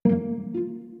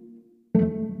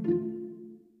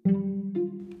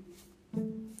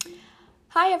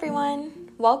Hi everyone!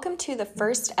 Welcome to the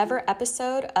first ever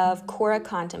episode of Cora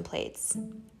Contemplates.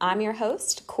 I'm your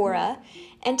host, Cora,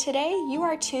 and today you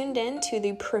are tuned in to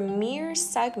the premiere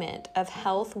segment of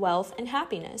Health, Wealth, and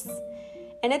Happiness.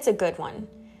 And it's a good one.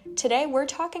 Today we're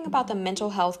talking about the mental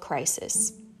health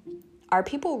crisis. Are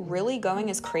people really going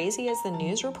as crazy as the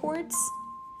news reports?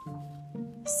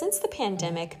 Since the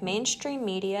pandemic, mainstream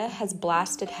media has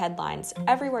blasted headlines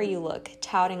everywhere you look,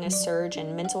 touting a surge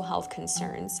in mental health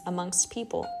concerns amongst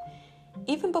people.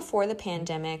 Even before the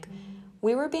pandemic,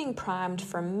 we were being primed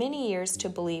for many years to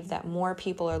believe that more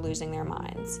people are losing their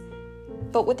minds.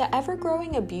 But with the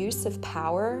ever-growing abuse of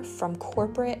power from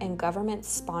corporate and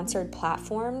government-sponsored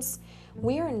platforms,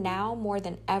 we are now more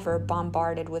than ever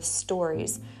bombarded with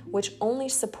stories which only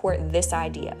support this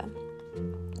idea.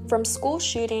 From school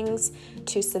shootings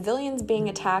to civilians being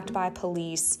attacked by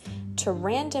police to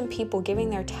random people giving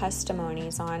their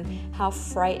testimonies on how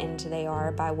frightened they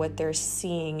are by what they're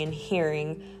seeing and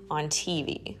hearing on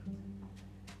TV.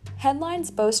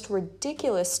 Headlines boast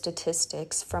ridiculous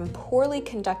statistics from poorly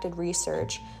conducted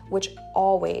research, which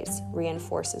always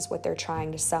reinforces what they're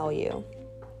trying to sell you.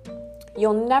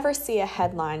 You'll never see a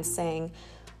headline saying,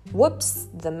 "Whoops,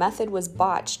 the method was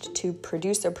botched to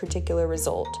produce a particular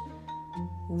result."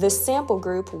 The sample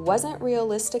group wasn't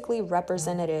realistically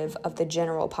representative of the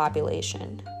general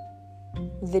population.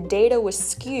 The data was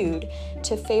skewed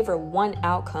to favor one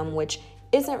outcome which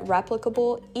isn't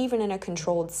replicable even in a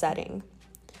controlled setting.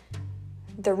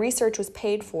 The research was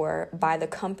paid for by the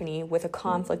company with a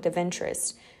conflict of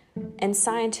interest, and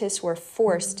scientists were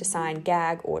forced to sign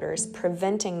gag orders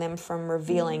preventing them from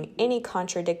revealing any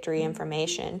contradictory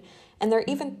information, and they're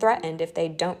even threatened if they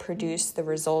don't produce the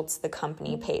results the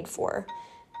company paid for,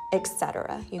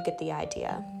 etc. You get the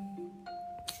idea.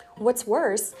 What's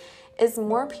worse is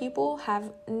more people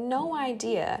have no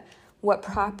idea what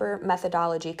proper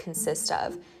methodology consists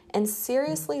of and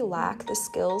seriously lack the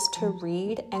skills to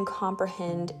read and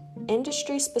comprehend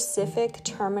industry-specific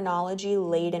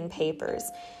terminology-laden papers,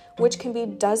 which can be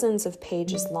dozens of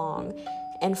pages long,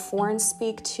 and foreign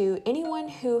speak to anyone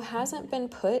who hasn't been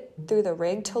put through the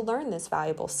rig to learn this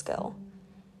valuable skill.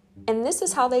 And this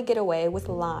is how they get away with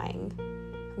lying,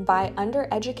 by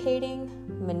undereducating,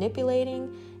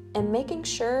 manipulating, and making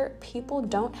sure people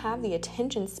don't have the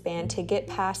attention span to get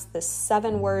past the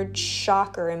 7-word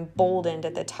shocker emboldened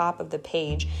at the top of the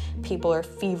page people are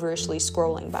feverishly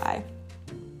scrolling by.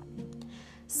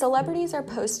 Celebrities are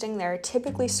posting their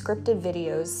typically scripted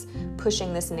videos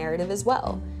pushing this narrative as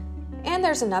well. And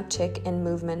there's an uptick in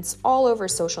movements all over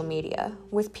social media,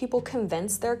 with people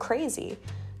convinced they're crazy,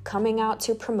 coming out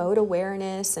to promote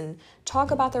awareness and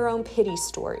talk about their own pity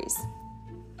stories.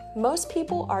 Most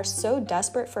people are so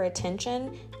desperate for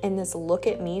attention in this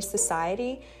look-at-me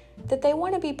society that they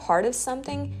want to be part of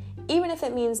something, even if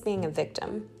it means being a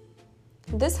victim.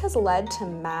 This has led to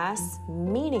mass,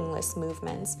 meaningless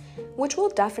movements, which we'll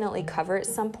definitely cover at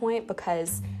some point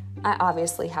because I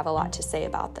obviously have a lot to say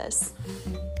about this.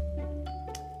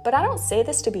 But I don't say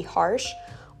this to be harsh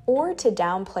or to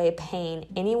downplay pain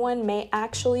anyone may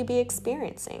actually be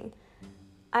experiencing.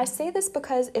 I say this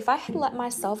because if I had let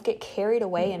myself get carried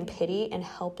away in pity and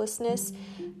helplessness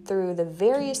through the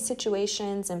various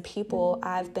situations and people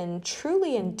I've been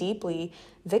truly and deeply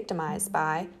victimized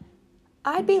by,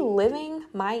 I'd be living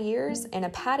my years in a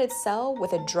padded cell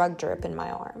with a drug drip in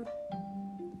my arm.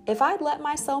 If I'd let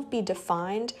myself be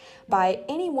defined by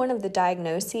any one of the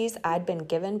diagnoses I'd been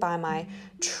given by my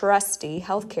trusty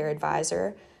healthcare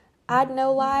advisor, I'd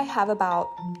no lie have about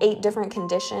 8 different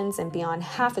conditions and be on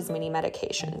half as many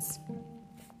medications.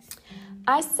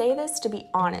 I say this to be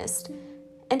honest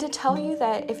and to tell you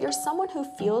that if you're someone who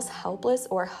feels helpless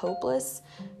or hopeless,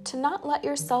 to not let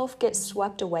yourself get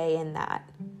swept away in that.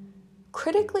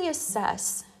 Critically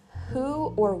assess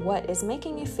who or what is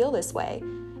making you feel this way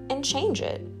and change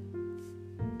it.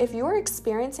 If you're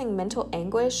experiencing mental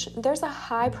anguish, there's a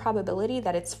high probability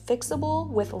that it's fixable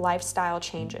with lifestyle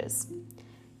changes.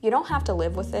 You don't have to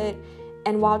live with it,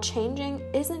 and while changing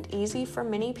isn't easy for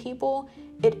many people,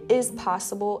 it is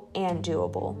possible and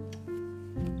doable.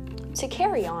 To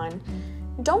carry on,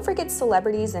 don't forget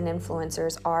celebrities and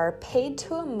influencers are paid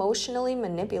to emotionally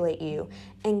manipulate you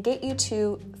and get you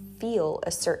to feel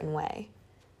a certain way.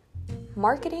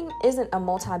 Marketing isn't a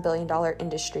multi-billion-dollar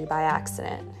industry by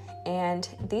accident, and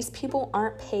these people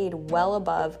aren't paid well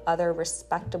above other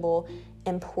respectable,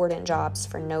 important jobs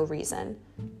for no reason.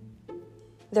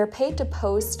 They're paid to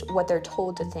post what they're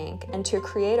told to think and to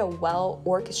create a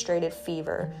well-orchestrated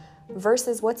fever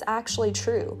versus what's actually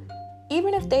true,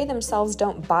 even if they themselves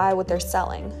don't buy what they're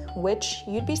selling, which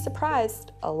you'd be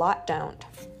surprised a lot don't.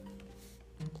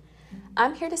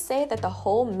 I'm here to say that the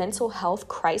whole mental health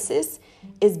crisis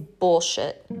is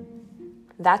bullshit.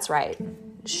 That's right,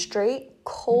 straight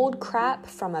cold crap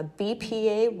from a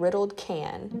BPA-riddled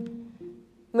can.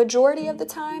 Majority of the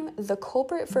time, the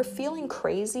culprit for feeling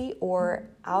crazy or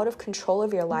out of control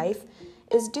of your life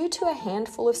is due to a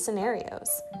handful of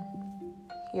scenarios.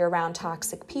 You're around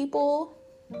toxic people,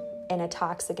 in a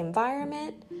toxic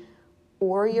environment,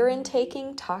 or you're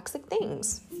intaking toxic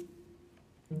things.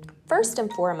 First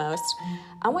and foremost,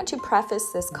 I want to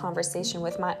preface this conversation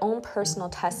with my own personal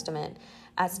testament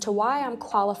as to why I'm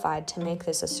qualified to make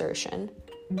this assertion.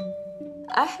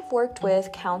 I have worked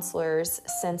with counselors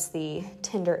since the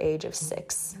tender age of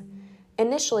 6,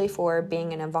 initially for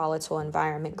being in a volatile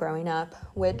environment growing up,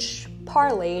 which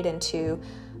parlayed into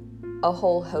a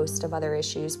whole host of other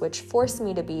issues, which forced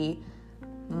me to be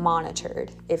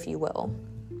monitored, if you will.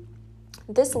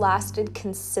 This lasted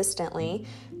consistently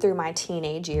through my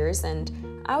teenage years,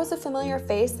 and I was a familiar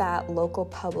face at local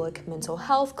public mental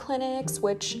health clinics,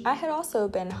 which I had also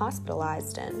been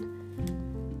hospitalized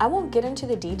in. I won't get into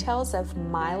the details of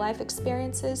my life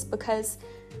experiences because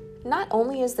not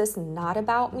only is this not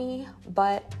about me,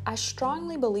 but I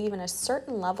strongly believe in a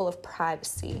certain level of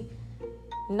privacy.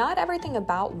 Not everything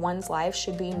about one's life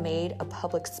should be made a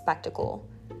public spectacle.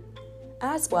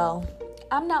 As well,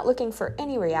 I'm not looking for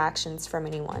any reactions from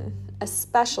anyone,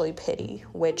 especially pity,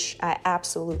 which I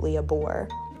absolutely abhor.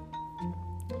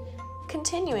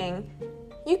 Continuing,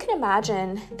 you can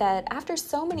imagine that after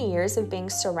so many years of being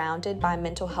surrounded by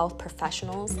mental health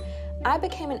professionals, I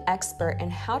became an expert in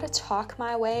how to talk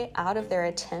my way out of their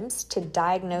attempts to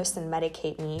diagnose and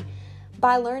medicate me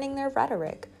by learning their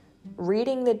rhetoric,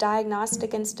 reading the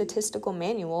Diagnostic and Statistical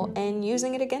Manual, and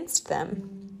using it against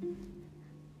them.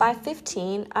 By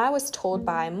 15, I was told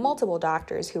by multiple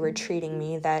doctors who were treating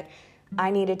me that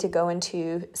I needed to go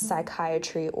into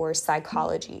psychiatry or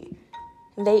psychology.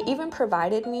 They even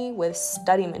provided me with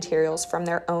study materials from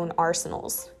their own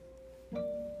arsenals.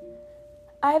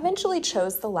 I eventually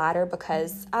chose the latter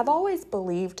because I've always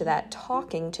believed that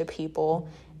talking to people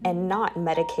and not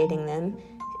medicating them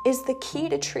is the key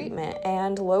to treatment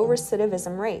and low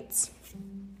recidivism rates.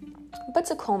 But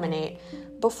to culminate,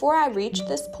 before I reached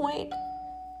this point,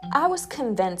 I was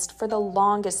convinced for the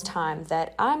longest time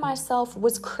that I myself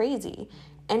was crazy,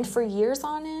 and for years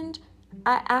on end,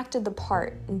 I acted the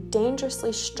part,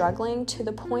 dangerously struggling to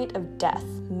the point of death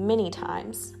many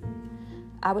times.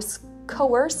 I was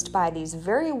coerced by these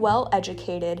very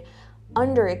well-educated,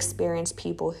 underexperienced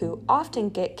people who often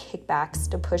get kickbacks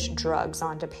to push drugs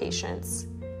onto patients.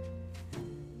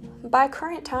 By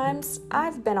current times,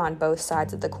 I've been on both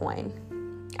sides of the coin.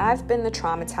 I've been the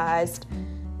traumatized,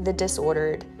 the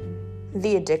disordered,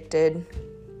 the addicted,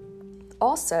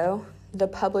 also the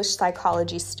published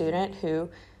psychology student who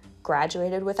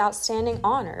graduated with outstanding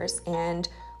honors and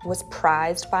was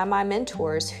prized by my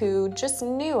mentors who just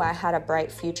knew I had a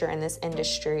bright future in this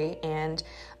industry and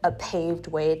a paved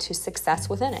way to success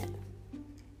within it.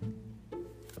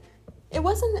 It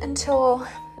wasn't until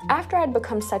after I'd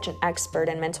become such an expert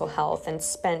in mental health and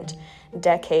spent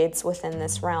decades within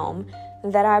this realm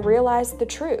that I realized the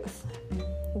truth.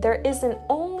 There isn't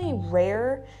only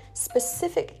rare,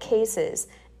 specific cases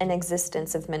in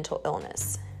existence of mental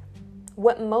illness.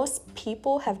 What most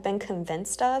people have been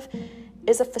convinced of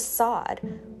is a facade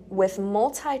with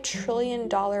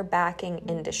multi-trillion-dollar backing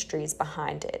industries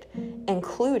behind it,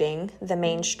 including the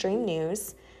mainstream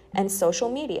news and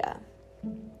social media,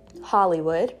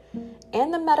 Hollywood,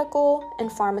 and the medical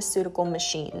and pharmaceutical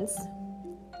machines.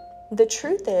 The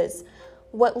truth is,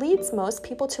 what leads most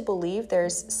people to believe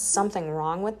there's something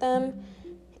wrong with them,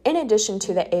 in addition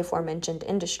to the aforementioned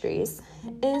industries,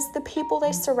 is the people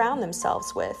they surround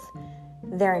themselves with,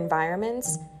 their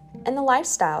environments, and the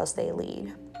lifestyles they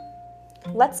lead.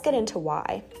 Let's get into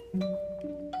why.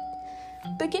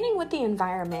 Beginning with the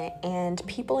environment and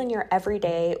people in your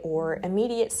everyday or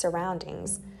immediate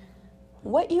surroundings,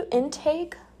 what you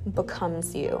intake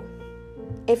becomes you.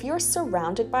 If you're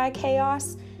surrounded by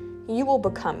chaos, you will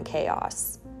become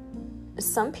chaos.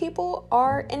 Some people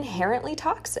are inherently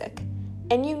toxic,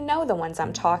 and you know the ones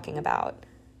I'm talking about.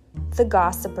 The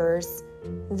gossipers,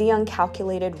 the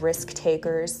uncalculated risk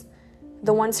takers,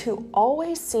 the ones who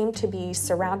always seem to be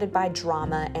surrounded by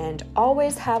drama and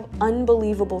always have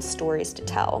unbelievable stories to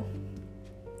tell.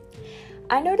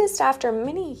 I noticed after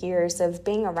many years of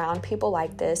being around people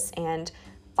like this and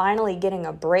finally getting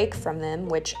a break from them,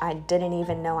 which I didn't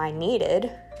even know I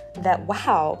needed, that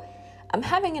wow, I'm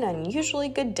having an unusually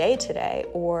good day today,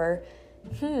 or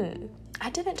I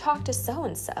didn't talk to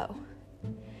so-and-so.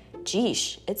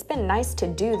 Geesh, it's been nice to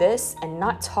do this and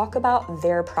not talk about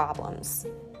their problems.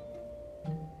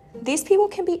 These people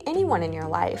can be anyone in your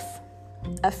life: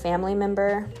 a family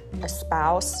member, a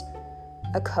spouse,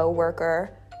 a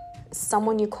coworker,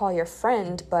 someone you call your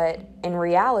friend, but in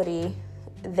reality,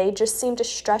 they just seem to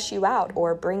stress you out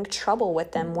or bring trouble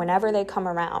with them whenever they come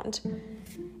around.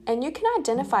 And you can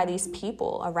identify these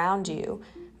people around you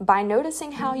by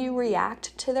noticing how you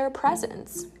react to their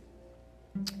presence.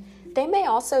 They may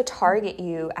also target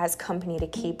you as company to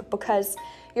keep because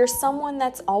you're someone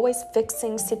that's always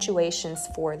fixing situations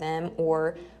for them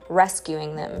or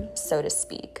rescuing them, so to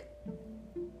speak.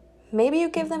 Maybe you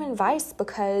give them advice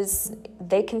because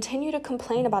they continue to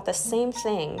complain about the same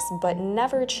things but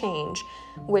never change,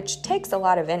 which takes a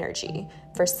lot of energy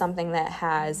for something that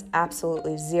has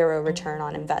absolutely zero return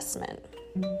on investment.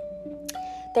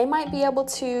 They might be able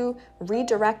to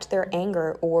redirect their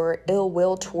anger or ill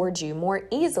will towards you more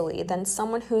easily than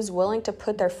someone who's willing to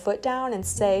put their foot down and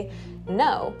say,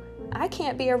 "No, I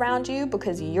can't be around you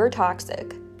because you're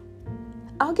toxic."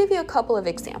 I'll give you a couple of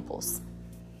examples.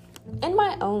 In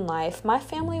my own life, my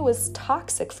family was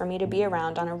toxic for me to be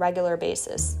around on a regular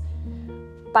basis.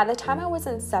 By the time I was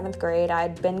in 7th grade,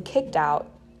 I'd been kicked out,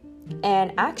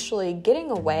 and actually getting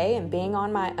away and being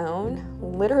on my own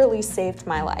literally saved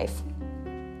my life.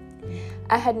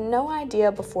 I had no idea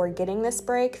before getting this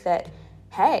break that,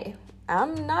 hey,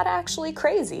 I'm not actually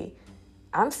crazy.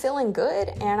 I'm feeling good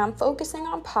and I'm focusing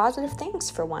on positive things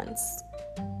for once.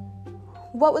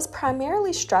 What was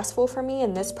primarily stressful for me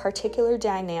in this particular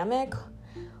dynamic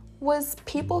was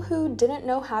people who didn't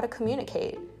know how to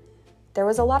communicate. There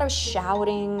was a lot of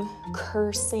shouting,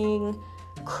 cursing,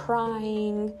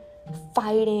 crying,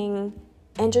 fighting,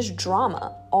 and just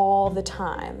drama all the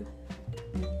time.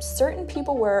 Certain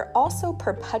people were also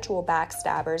perpetual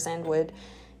backstabbers and would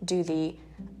do the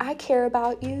 "I care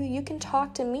about you, you can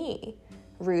talk to me"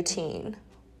 routine,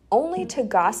 only to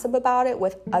gossip about it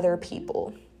with other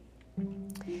people.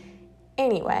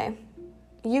 Anyway,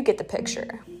 you get the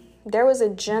picture. There was a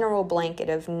general blanket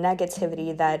of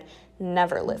negativity that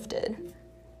never lifted.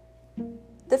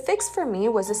 The fix for me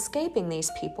was escaping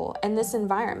these people and this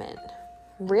environment,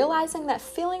 realizing that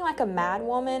feeling like a mad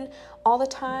woman all the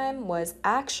time was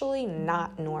actually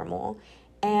not normal.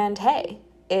 And hey,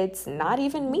 it's not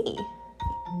even me.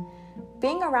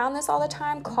 Being around this all the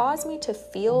time caused me to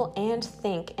feel and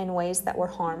think in ways that were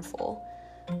harmful,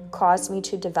 caused me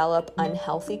to develop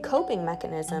unhealthy coping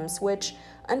mechanisms, which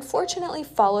unfortunately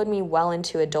followed me well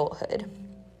into adulthood.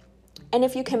 And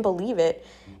if you can believe it,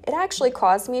 it actually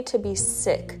caused me to be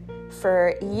sick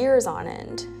for years on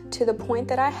end, to the point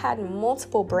that I had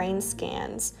multiple brain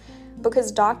scans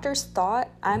because doctors thought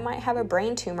I might have a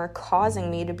brain tumor causing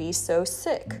me to be so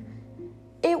sick.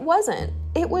 It wasn't.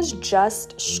 It was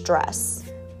just stress.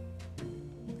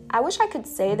 I wish I could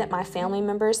say that my family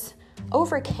members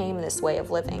overcame this way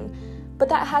of living, but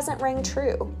that hasn't rang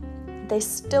true. They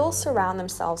still surround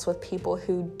themselves with people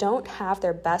who don't have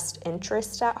their best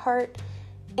interests at heart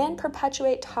and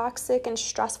perpetuate toxic and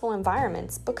stressful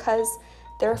environments because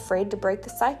they're afraid to break the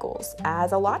cycles,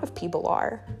 as a lot of people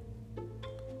are.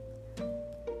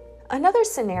 Another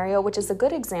scenario, which is a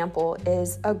good example,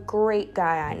 is a great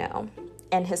guy I know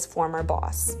and his former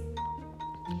boss.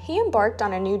 He embarked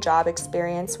on a new job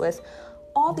experience with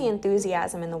all the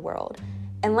enthusiasm in the world.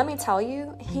 And let me tell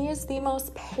you, he is the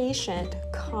most patient,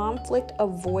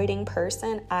 conflict-avoiding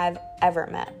person I've ever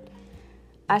met.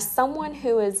 As someone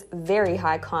who is very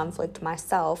high conflict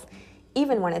myself,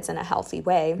 even when it's in a healthy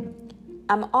way,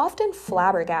 I'm often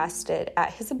flabbergasted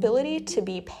at his ability to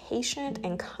be patient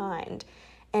and kind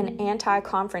and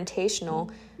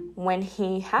anti-confrontational when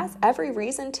he has every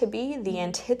reason to be the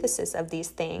antithesis of these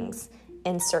things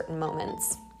in certain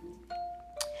moments.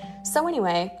 So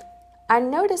anyway, I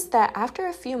noticed that after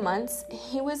a few months,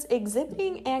 he was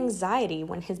exhibiting anxiety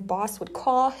when his boss would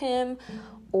call him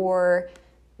or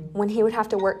when he would have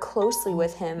to work closely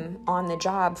with him on the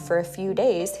job for a few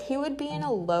days. He would be in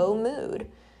a low mood.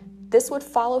 This would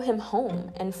follow him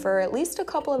home, and for at least a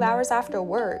couple of hours after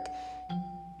work,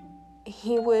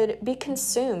 he would be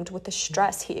consumed with the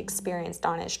stress he experienced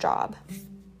on his job.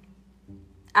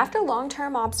 After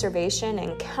long-term observation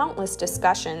and countless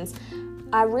discussions,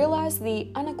 I realized the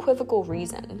unequivocal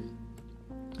reason.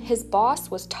 His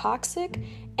boss was toxic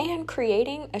and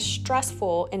creating a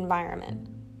stressful environment.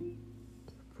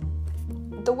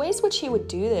 The ways which he would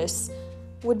do this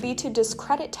would be to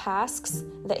discredit tasks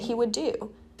that he would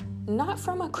do, not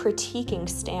from a critiquing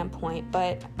standpoint,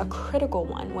 but a critical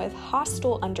one with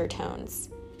hostile undertones.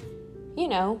 You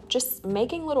know, just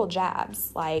making little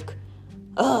jabs like,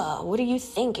 "Ugh, what are you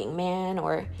thinking, man?"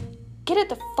 Or "Get it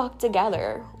the fuck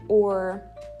together," or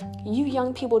 "You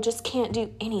young people just can't do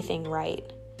anything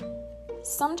right."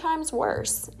 sometimes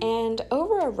worse, and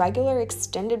over a regular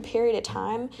extended period of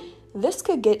time, this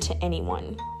could get to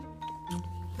anyone.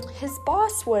 His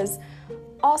boss was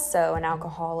also an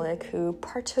alcoholic who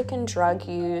partook in drug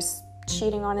use,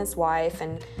 cheating on his wife,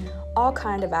 and all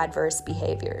kind of adverse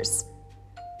behaviors.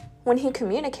 When he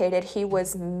communicated, he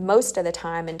was most of the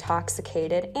time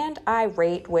intoxicated and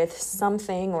irate with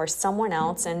something or someone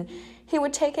else, and he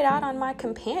would take it out on my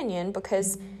companion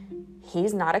because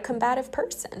he's not a combative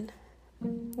person.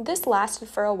 This lasted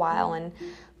for a while, and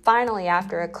finally,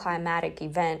 after a climatic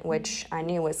event, which I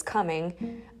knew was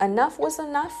coming, enough was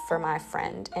enough for my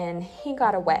friend, and he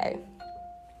got away.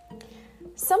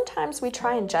 Sometimes we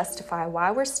try and justify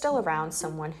why we're still around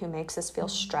someone who makes us feel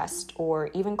stressed or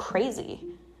even crazy.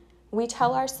 We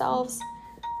tell ourselves,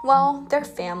 well, they're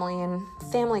family and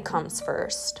family comes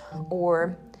first,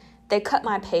 or they cut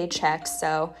my paycheck,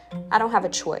 so I don't have a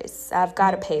choice. I've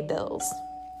got to pay bills.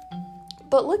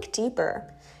 But look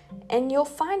deeper, and you'll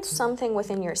find something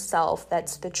within yourself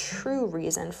that's the true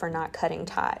reason for not cutting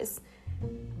ties.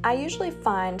 I usually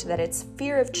find that it's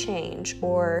fear of change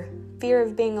or fear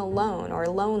of being alone or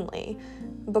lonely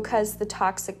because the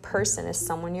toxic person is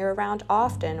someone you're around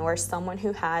often or someone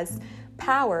who has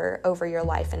power over your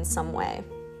life in some way.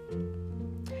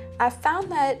 I've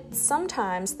found that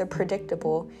sometimes the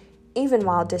predictable, even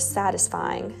while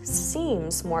dissatisfying,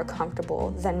 seems more comfortable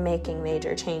than making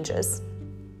major changes.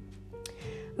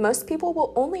 Most people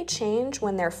will only change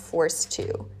when they're forced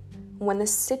to, when the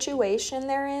situation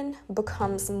they're in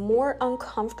becomes more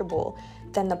uncomfortable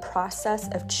than the process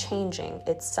of changing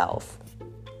itself.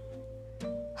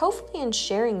 Hopefully, in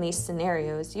sharing these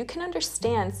scenarios, you can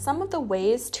understand some of the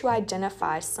ways to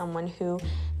identify someone who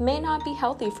may not be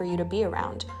healthy for you to be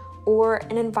around, or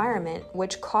an environment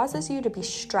which causes you to be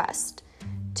stressed,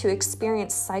 to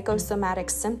experience psychosomatic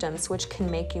symptoms which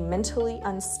can make you mentally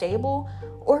unstable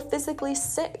or physically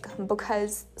sick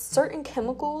because certain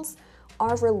chemicals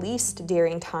are released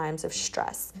during times of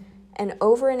stress. And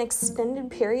over an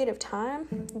extended period of time,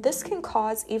 this can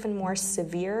cause even more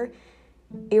severe,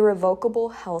 irrevocable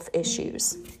health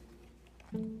issues.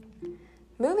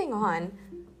 Moving on,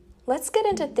 let's get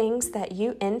into things that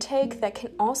you intake that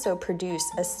can also produce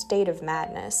a state of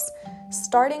madness,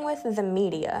 starting with the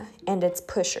media and its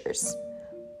pushers,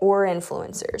 or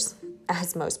influencers,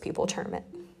 as most people term it.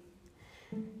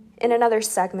 In another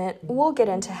segment, we'll get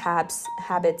into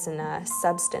habits and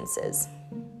substances.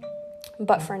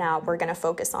 But for now, we're going to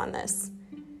focus on this.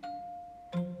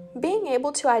 Being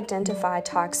able to identify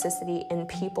toxicity in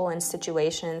people and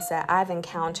situations that I've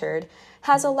encountered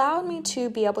has allowed me to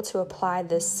be able to apply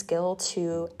this skill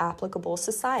to applicable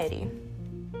society.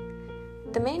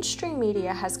 The mainstream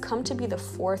media has come to be the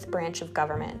fourth branch of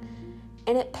government,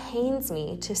 and it pains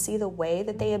me to see the way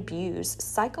that they abuse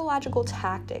psychological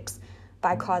tactics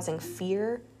by causing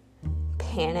fear,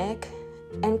 panic,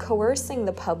 and coercing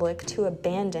the public to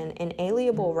abandon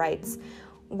inalienable rights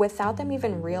without them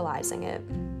even realizing it.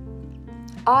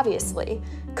 Obviously,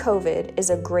 COVID is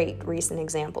a great recent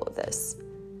example of this.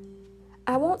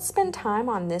 I won't spend time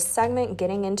on this segment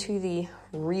getting into the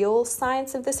real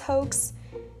science of this hoax,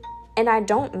 and I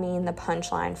don't mean the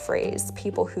punchline phrase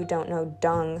people who don't know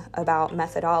dung about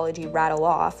methodology rattle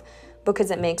off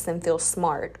because it makes them feel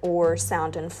smart or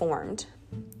sound informed,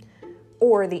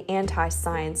 or the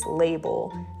anti-science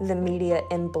label the media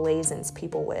emblazons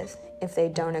people with if they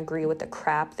don't agree with the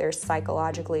crap they're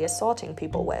psychologically assaulting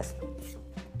people with.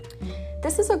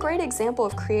 This is a great example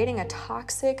of creating a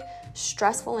toxic,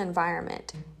 stressful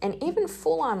environment and even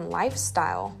full-on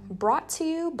lifestyle brought to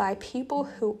you by people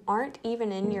who aren't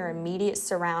even in your immediate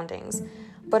surroundings,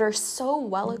 but are so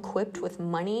well equipped with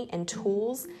money and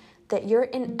tools that you're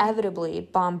inevitably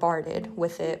bombarded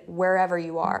with it wherever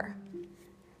you are.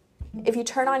 If you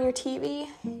turn on your TV,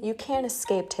 you can't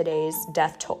escape today's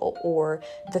death toll or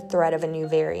the threat of a new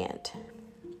variant.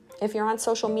 If you're on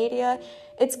social media,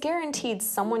 it's guaranteed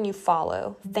someone you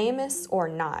follow, famous or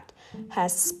not,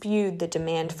 has spewed the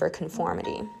demand for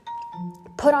conformity.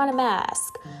 Put on a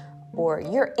mask, or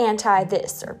you're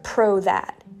anti-this or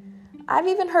pro-that. I've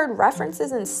even heard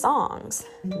references in songs,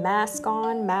 mask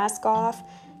on, mask off,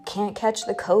 can't catch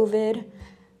the COVID,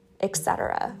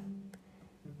 etc.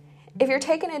 If you're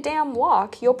taking a damn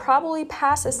walk, you'll probably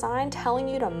pass a sign telling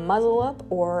you to muzzle up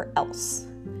or else.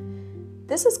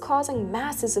 This is causing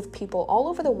masses of people all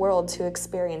over the world to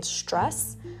experience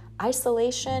stress,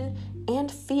 isolation,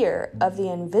 and fear of the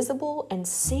invisible and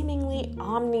seemingly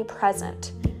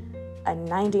omnipresent, a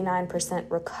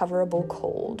 99% recoverable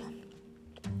cold.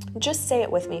 Just say it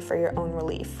with me for your own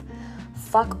relief.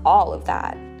 Fuck all of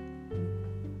that.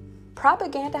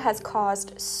 Propaganda has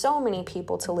caused so many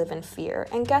people to live in fear,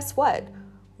 and guess what?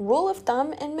 Rule of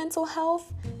thumb in mental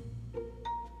health: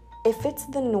 if it's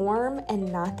the norm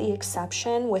and not the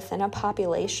exception within a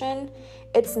population,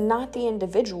 it's not the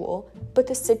individual, but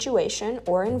the situation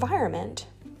or environment.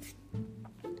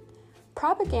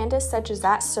 Propaganda such as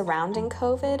that surrounding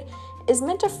COVID is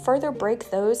meant to further break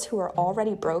those who are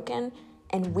already broken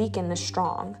and weaken the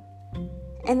strong.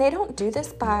 And they don't do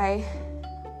this by,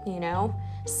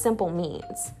 simple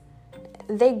means.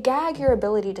 They gag your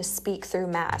ability to speak through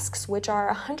masks, which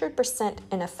are 100%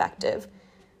 ineffective.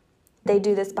 They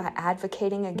do this by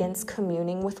advocating against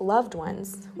communing with loved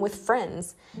ones, with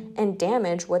friends, and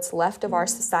damage what's left of our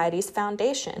society's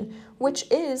foundation, which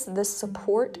is the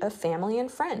support of family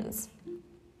and friends.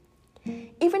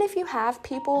 Even if you have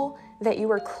people that you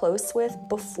were close with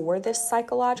before this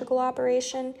psychological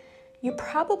operation, you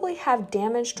probably have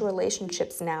damaged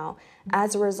relationships now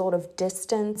as a result of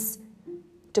distance,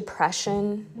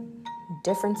 depression,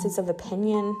 differences of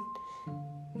opinion.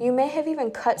 You may have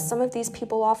even cut some of these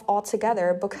people off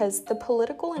altogether because the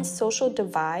political and social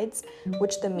divides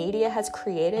which the media has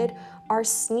created are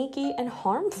sneaky and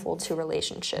harmful to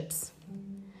relationships.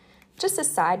 Just a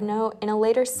side note, in a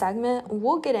later segment,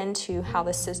 we'll get into how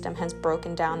the system has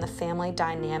broken down the family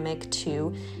dynamic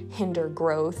to hinder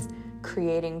growth,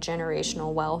 creating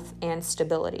generational wealth and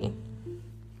stability.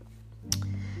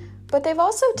 But they've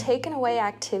also taken away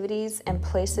activities and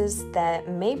places that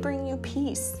may bring you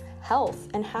peace, health,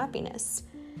 and happiness.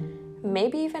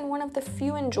 Maybe even one of the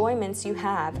few enjoyments you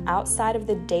have outside of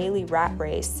the daily rat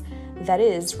race that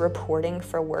is reporting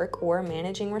for work or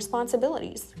managing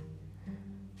responsibilities.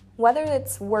 Whether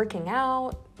it's working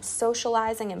out,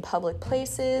 socializing in public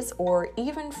places, or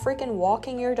even freaking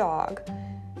walking your dog.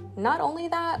 Not only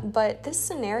that, but this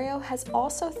scenario has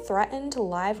also threatened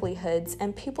livelihoods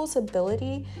and people's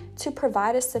ability to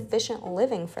provide a sufficient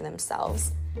living for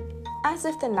themselves, as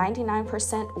if the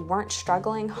 99% weren't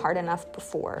struggling hard enough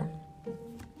before.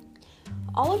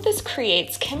 All of this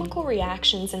creates chemical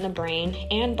reactions in the brain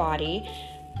and body,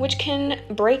 which can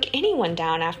break anyone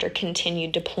down after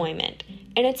continued deployment,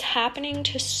 and it's happening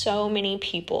to so many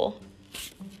people.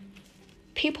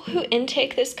 People who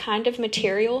intake this kind of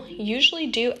material usually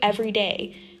do every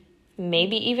day,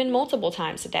 maybe even multiple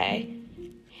times a day.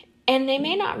 And they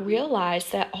may not realize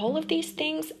that all of these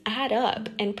things add up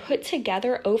and put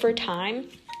together over time,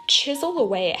 chisel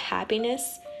away at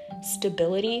happiness,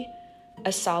 stability,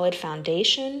 a solid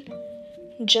foundation,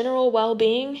 general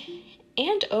well-being,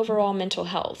 and overall mental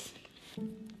health.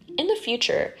 In the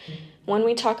future, when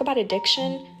we talk about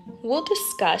addiction, we'll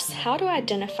discuss how to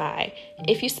identify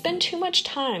if you spend too much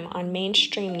time on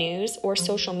mainstream news or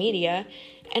social media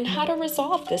and how to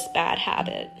resolve this bad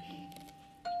habit.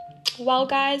 Well,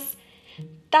 guys,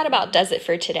 that about does it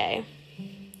for today.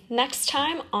 Next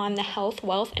time on the Health,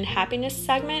 Wealth, and Happiness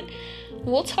segment,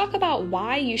 we'll talk about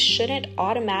why you shouldn't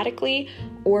automatically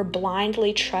or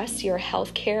blindly trust your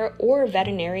healthcare or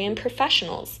veterinarian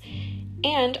professionals,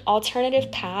 and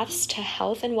alternative paths to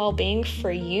health and well-being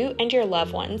for you and your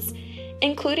loved ones,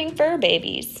 including fur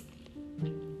babies.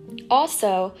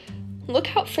 Also,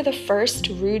 look out for the first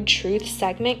Rude Truth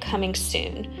segment coming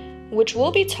soon, which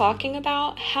will be talking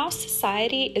about how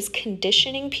society is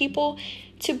conditioning people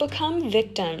to become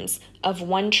victims of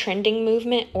one trending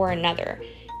movement or another,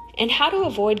 and how to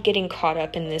avoid getting caught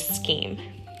up in this scheme.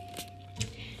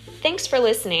 Thanks for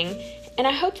listening, and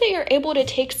I hope that you're able to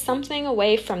take something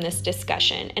away from this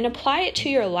discussion and apply it to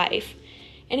your life.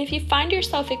 And if you find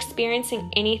yourself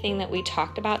experiencing anything that we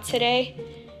talked about today,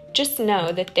 just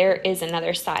know that there is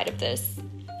another side of this.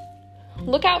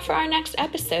 Look out for our next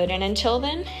episode, and until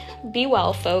then, be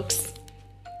well, folks.